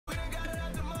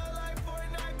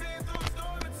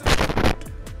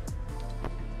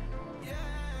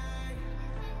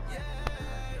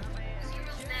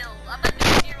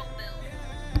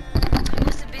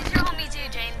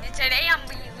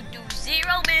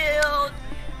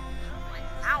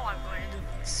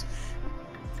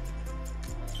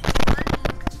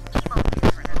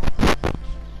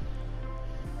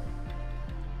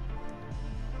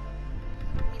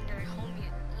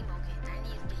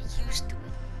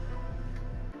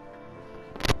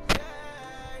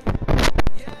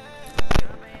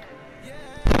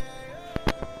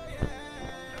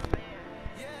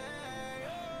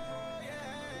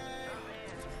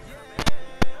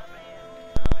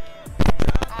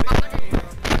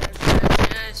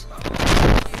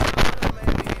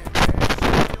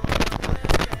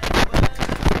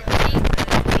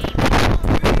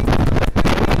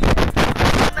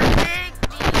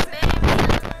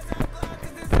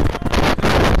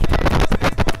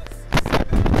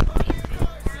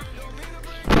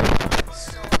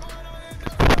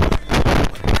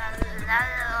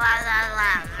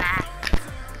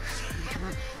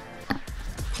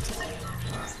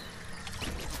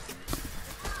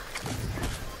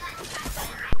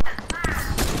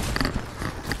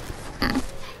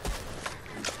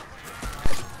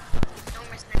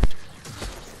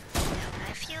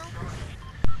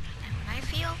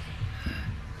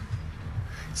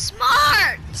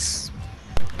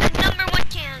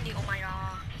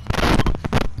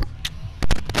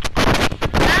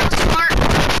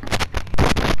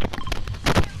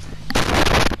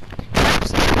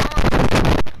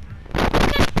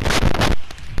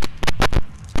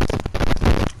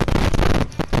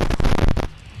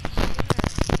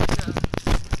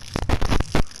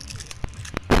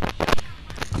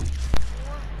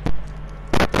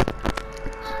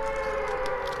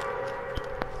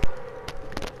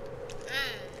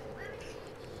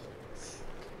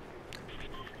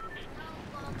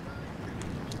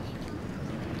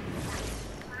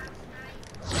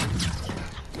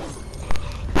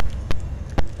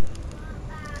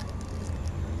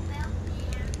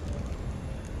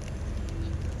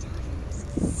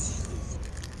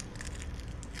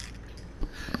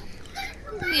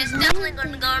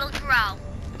definitely gonna go to the corral.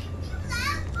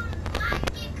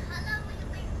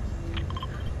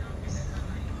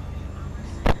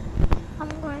 I'm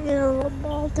going to get a little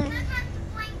ball thing.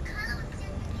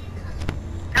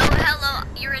 Oh, hello,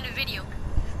 you're in a video.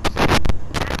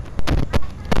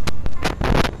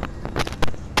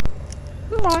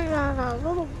 I'm going to get a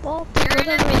little ball thing. You're in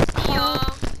a Whatever it's video.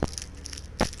 called.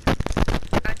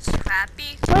 That's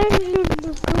crappy. What are you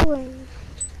doing?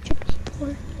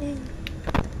 Poor thing.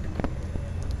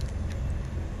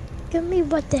 Give me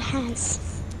what it has.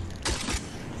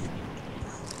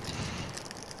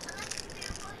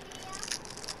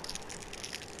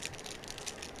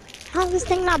 How is this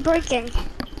thing not breaking?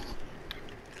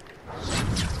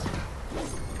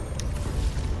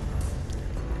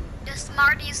 The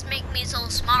smarties make me so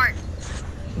smart.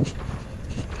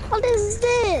 What is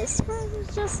this?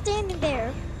 He's just standing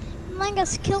there. Letting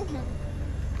us kill him.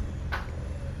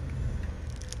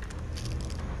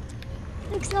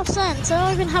 Makes no sense. I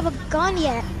don't even have a gun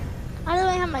yet. I don't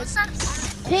even have my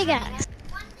pickaxe.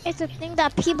 It's a thing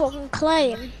that people can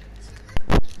claim.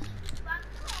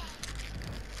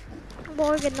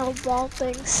 Organ ball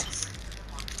things.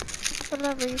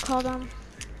 Whatever you call them.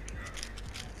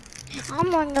 I'm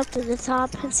going up to the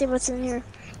top and see what's in here.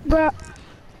 Bruh.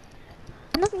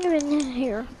 Nothing even in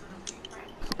here.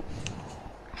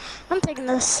 I'm taking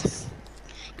this.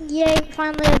 Yay,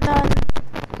 finally done.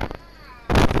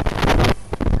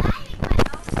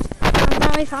 I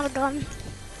finally found a gun.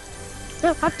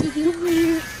 So up to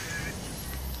you.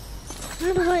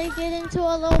 How do I get into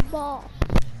a little ball?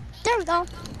 There we go.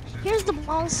 Here's the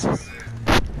balls. Go!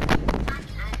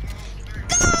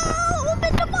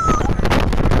 Open the ball!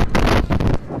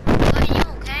 Are you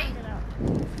okay?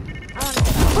 I want to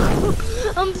get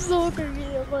out. I'm so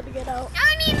confused. I want to get out.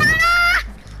 I need mana!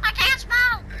 I can't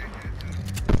spell!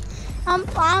 I'm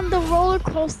on the roller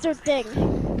coaster thing.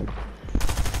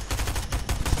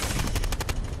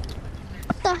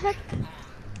 What the heck?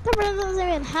 That really doesn't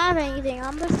even have anything.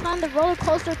 I'm just on the roller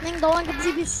coaster thing. No one can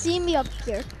even see me up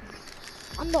here.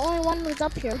 I'm the only one who's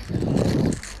up here.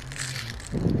 Oh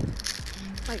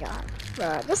my god.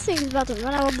 Bro, this thing's about to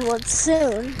run out of blood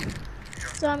soon.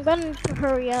 So I'm going to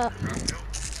hurry up.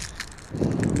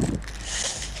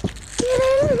 Get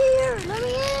in here! Let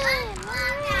me in!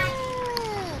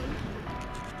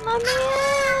 Let me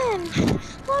in!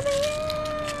 Let me in!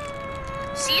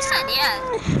 She said yes.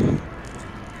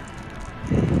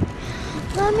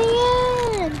 Let me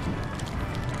in!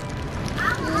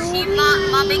 See,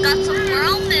 mommy got some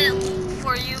world milk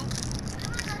for you.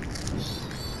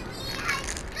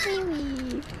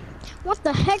 What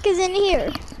the heck is in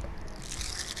here?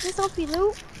 This helpy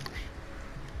loot?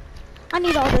 I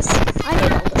need all this. I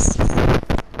need all this.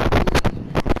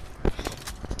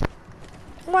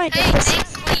 Why Hey, this?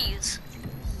 thanks, please.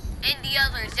 And the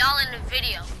others, y'all in the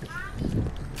video.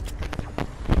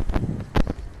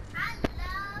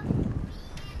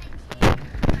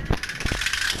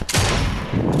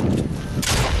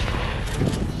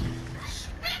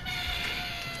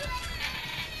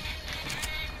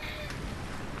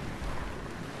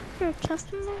 Your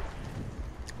chest in there?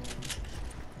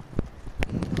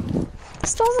 The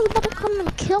storm is about to come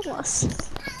and kill us.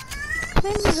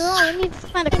 Where do we go? We need to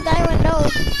find a guy with no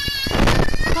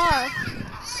car.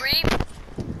 Free?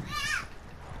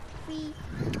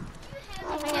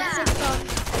 Yeah.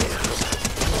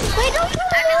 Wait, don't kill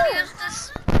I can the use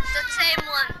the same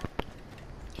one.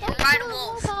 And ride a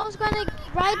wolf. I was gonna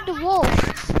ride the wolf.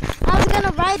 I was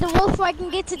gonna ride the wolf so I can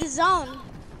get to the zone.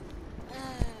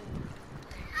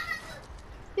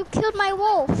 You killed my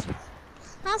wolf.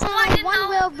 That's how I won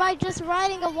will by just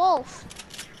riding a wolf.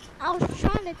 I was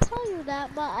trying to tell you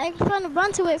that, but I was trying to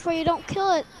run to it before you don't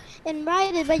kill it and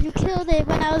ride it, but you killed it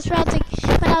when I was about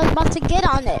to get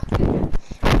on it.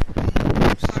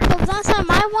 So last time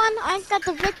I won, I got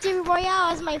the victory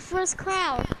royale as my first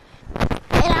crown,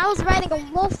 and I was riding a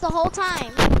wolf the whole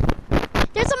time.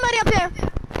 There's somebody up here.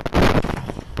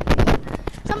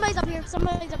 Somebody's up here.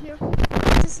 Somebody's up here.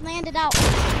 I just landed out.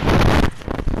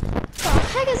 Where the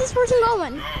heck is this person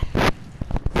going?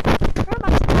 We're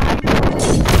about to die.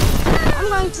 I'm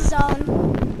going to zone.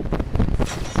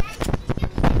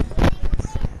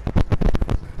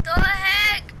 The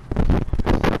heck?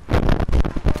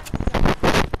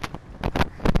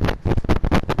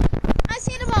 I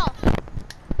see the ball.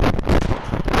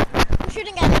 I'm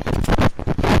shooting at it.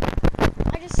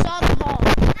 I just saw the ball.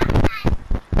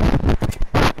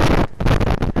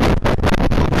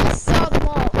 I just saw the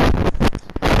ball.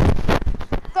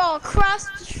 Go across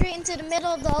the street into the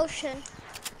middle of the ocean.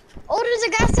 Oh, there's a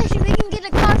gas station. We can get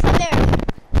a car from there.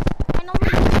 I know we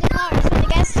can get a car from the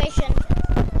gas station.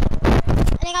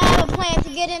 I think I have a plan to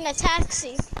get in a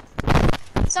taxi.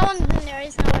 Someone's in there,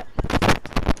 he's not.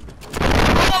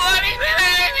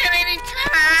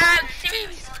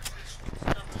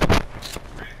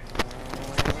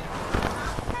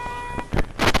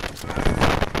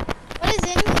 What is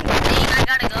in here? I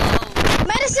gotta go.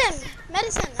 Medicine!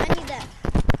 Medicine, I need that.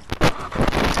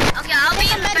 Okay, I'll be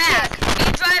in the back.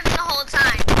 You driving the whole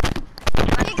time.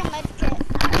 Take a med kit.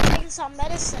 I'm taking some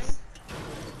medicine.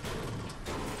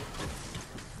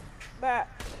 Bruh.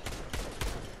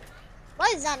 What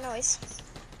is that noise?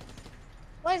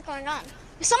 What is going on?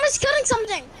 Someone's killing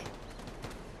something!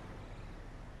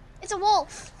 It's a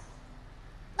wolf.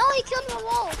 No, he killed a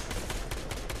wolf.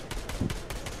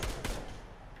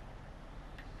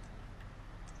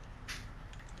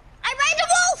 I ran the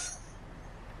wolf!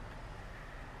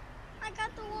 I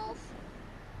got the wolf.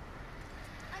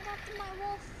 I got my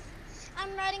wolf.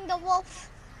 I'm riding the wolf.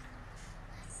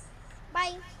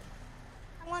 Bye.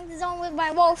 I'm on the zone with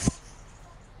my wolf.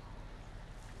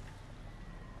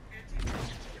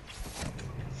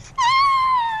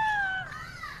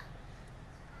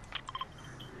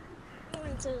 I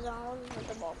went to the zone with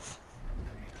the wolf.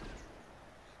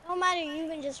 No matter, you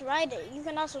can just ride it. You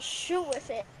can also shoot with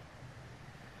it.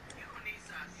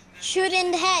 Shoot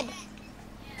in the head.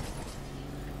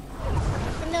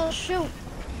 And they'll shoot.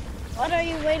 What are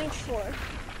you waiting for?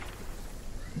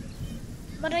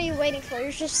 What are you waiting for?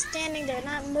 You're just standing there,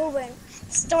 not moving.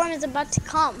 The storm is about to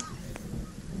come.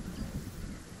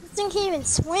 This thing can't even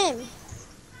swim.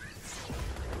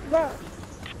 Bro.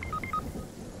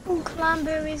 Ooh,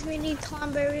 cranberries. We need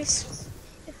cranberries.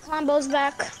 If Combo's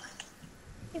back.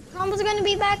 If Combo's gonna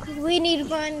be back, we need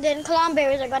one. Then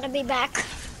cranberries are gonna be back.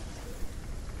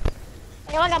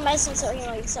 I got medicine, so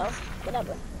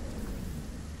whatever.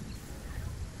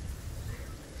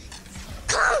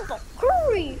 Combo,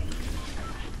 hurry!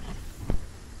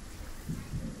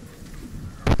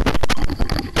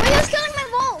 Wait, who's killing my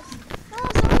wolf? No,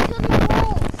 someone killed my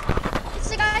wolf. It's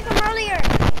the guy from earlier.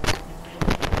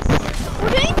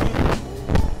 Okay?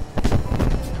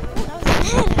 Oh, that was a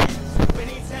head.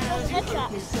 That was a headshot.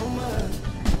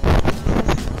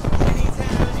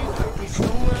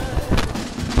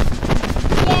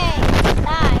 Yay,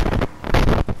 die.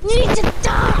 You need to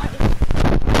die!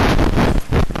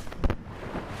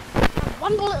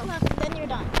 One bullet left, then you're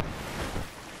done.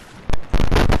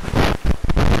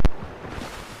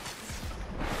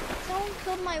 Someone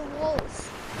killed my wolf.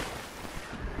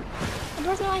 The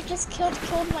person I just killed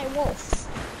my wolf.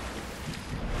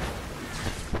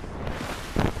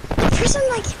 The person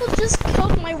I killed just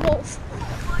killed my wolf.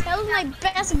 That was my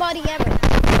best buddy ever.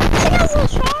 This thing has no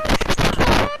charge.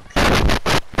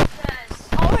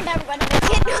 Oh, we're never gonna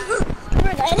make it.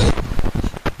 We're dead.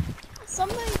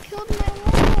 Somebody killed my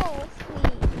wolf.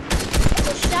 I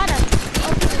just shot him.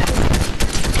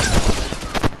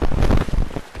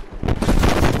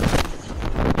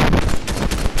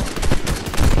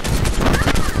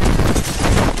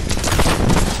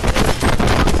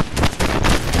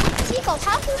 Chico,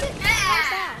 how did it fall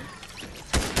down?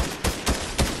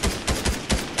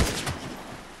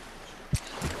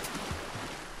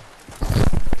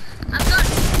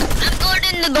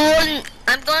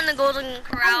 I'm going to Golden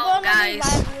Corral, guys.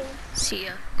 See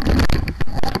ya.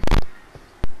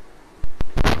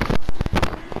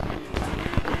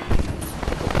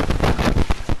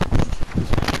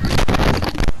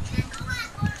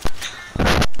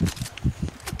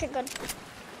 Okay, good.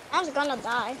 I was gonna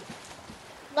die.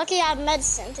 Lucky I have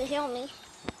medicine to heal me.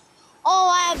 Oh,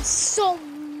 I have so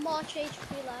much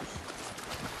HP left.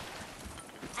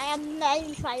 I have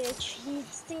 95 HP.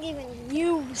 This thing even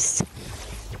used.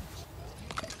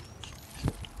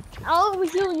 I'll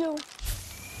heal you.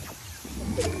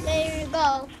 There you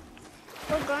go.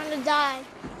 We're going to die.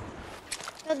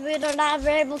 Because we are not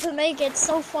able to make it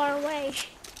so far away.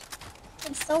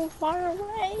 It's so far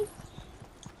away.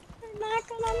 We're not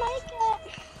gonna make it.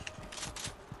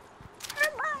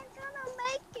 We're not gonna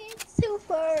make it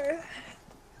super.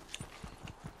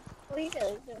 What are you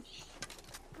gonna do?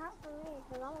 Not for me,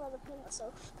 because I'm gonna pee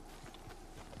myself.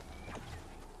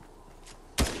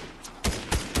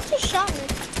 You just shot me.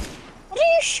 What are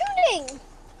you shooting?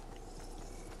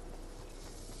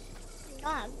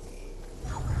 God. I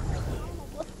don't know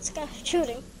what this guy's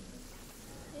shooting.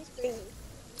 He's crazy.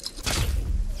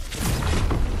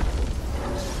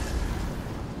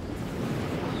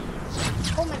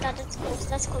 Oh my god, that's close.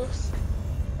 That's close.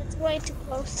 That's way too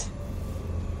close.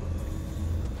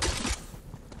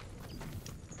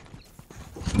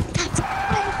 That's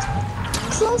way too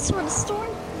close for the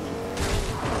storm.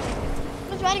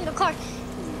 Who's riding a car?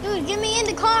 Dude, get me in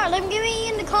the car. Let me get me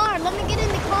in the car. Let me get in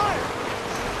the car.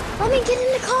 Let me get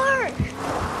in the car.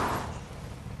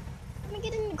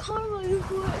 car really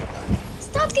quick.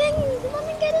 Stop getting, let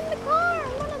me get in the car.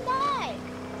 I'm gonna die.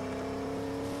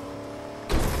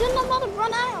 Then I'm about to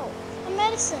run out of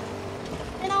medicine.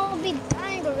 And I will be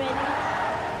dying already.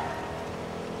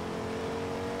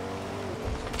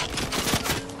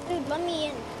 Dude, let me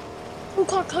in. Oh,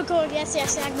 car, yes,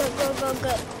 yeah, good. Car,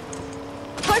 good.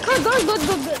 Car, good.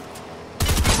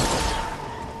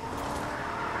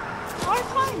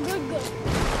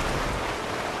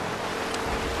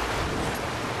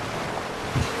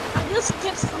 I just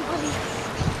get somebody.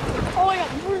 Oh my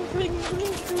god,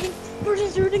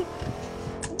 Birdie's.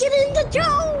 Get in the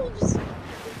Jones!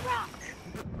 Rock.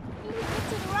 Get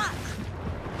to the rock.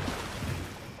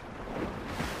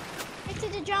 Get to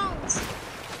the Jones.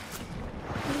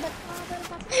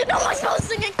 No, my boat's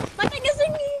singing! My thing is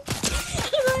singing!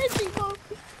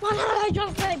 Why did I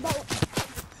just my boat?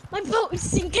 My boat is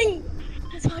sinking!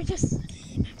 So I just...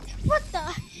 What the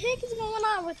heck is going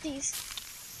on with these?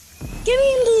 Get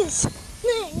me in these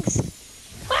things!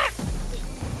 Ah!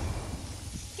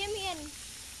 Get me in.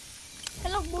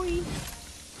 Hello, boy.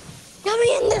 Get me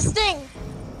in this thing!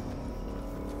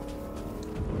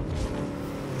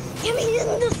 Get me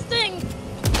in this thing!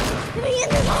 Get me in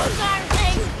this whole entire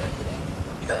thing!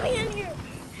 Get me in here!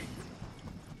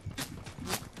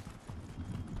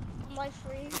 Am I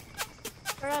free?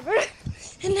 Forever?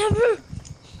 And never?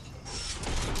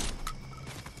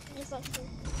 Yes, I'm free.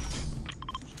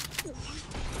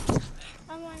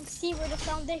 I want to see where the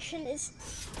foundation is.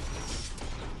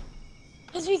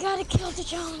 Because we gotta kill the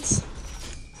Jones.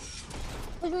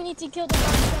 Because we need to kill the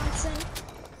Johnson.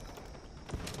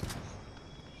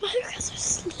 But you guys are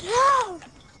slow.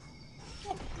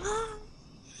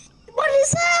 What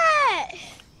is that?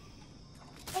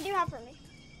 What do you have for me?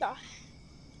 No.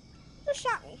 Who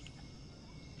shot me?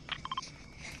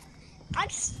 I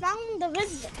just found the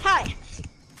visitor. Hi.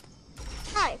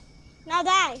 Hi. Now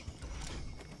die.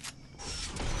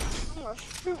 I'm gonna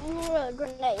shoot you with a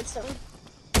grenade soon.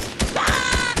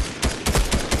 Ah!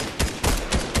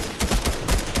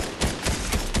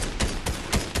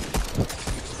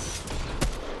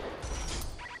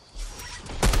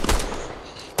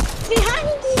 Behind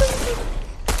you!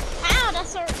 Ow,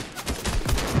 that's hurt.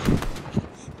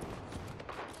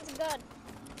 That's good.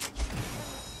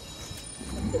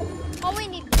 All we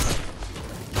need.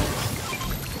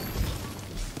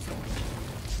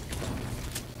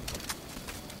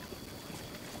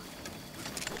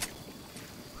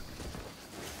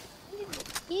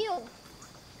 Heal.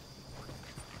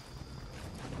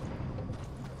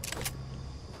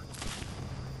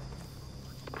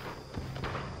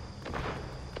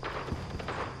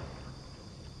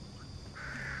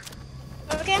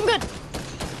 Okay, I'm good.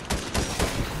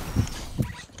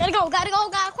 Gotta go, quack.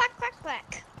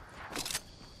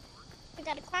 We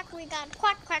gotta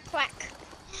quack.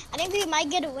 I think we might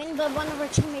get a win, but one of our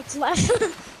teammates left.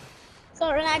 So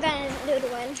we're not gonna do the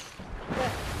win.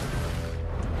 But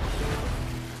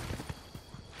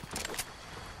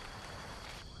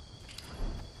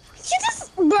you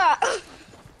just, bruh.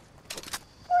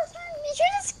 Did you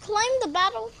just claim the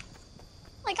battle?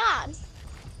 Oh my god.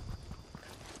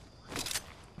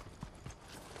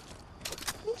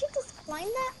 Did you just claim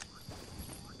that?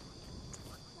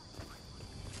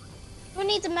 Who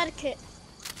needs a medkit?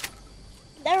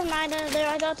 Never mind,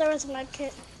 I thought there was a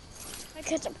medkit. My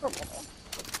kits are purple.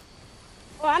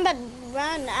 Oh, I'm about to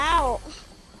run out.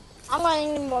 I'm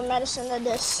gonna need more medicine than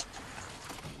this.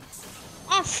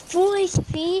 I have full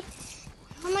HP.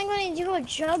 How am I gonna do a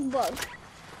jug bug?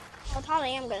 I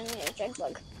probably am gonna need a jug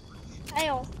bug. Hey,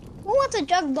 who wants a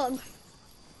jug bug?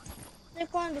 They're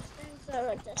going to things that are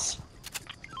like this.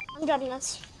 I'm grabbing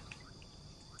this.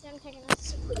 Yeah, I'm taking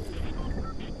this.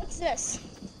 What's this?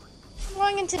 I'm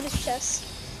going into this chest.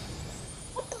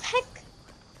 What the heck?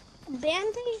 A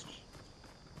bandage?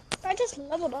 I just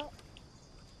leveled up.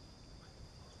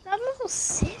 I'm level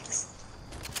 6?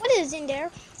 What is in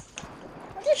there?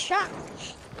 I just shot.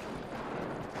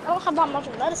 I don't have that much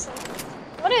medicine.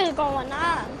 What is going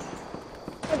on?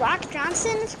 The Rock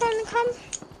Johnson is going to come?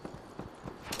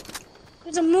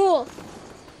 There's a mule.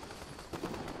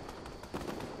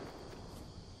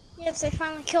 Yes, they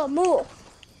finally killed a mule.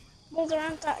 Moles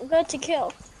aren't that good to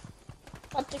kill,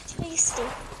 but they're tasty.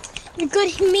 They're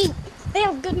good meat. They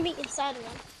have good meat inside of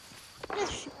them. What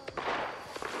is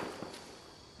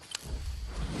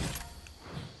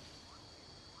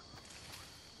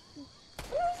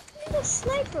a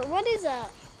sniper? What is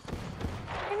that?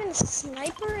 Even a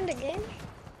sniper in the game?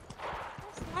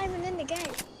 That's not even in the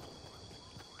game.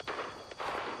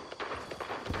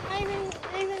 Not even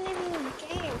in the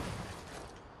game.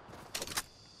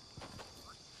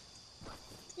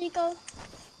 Nico,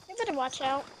 you better watch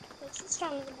out. She's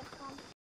trying to get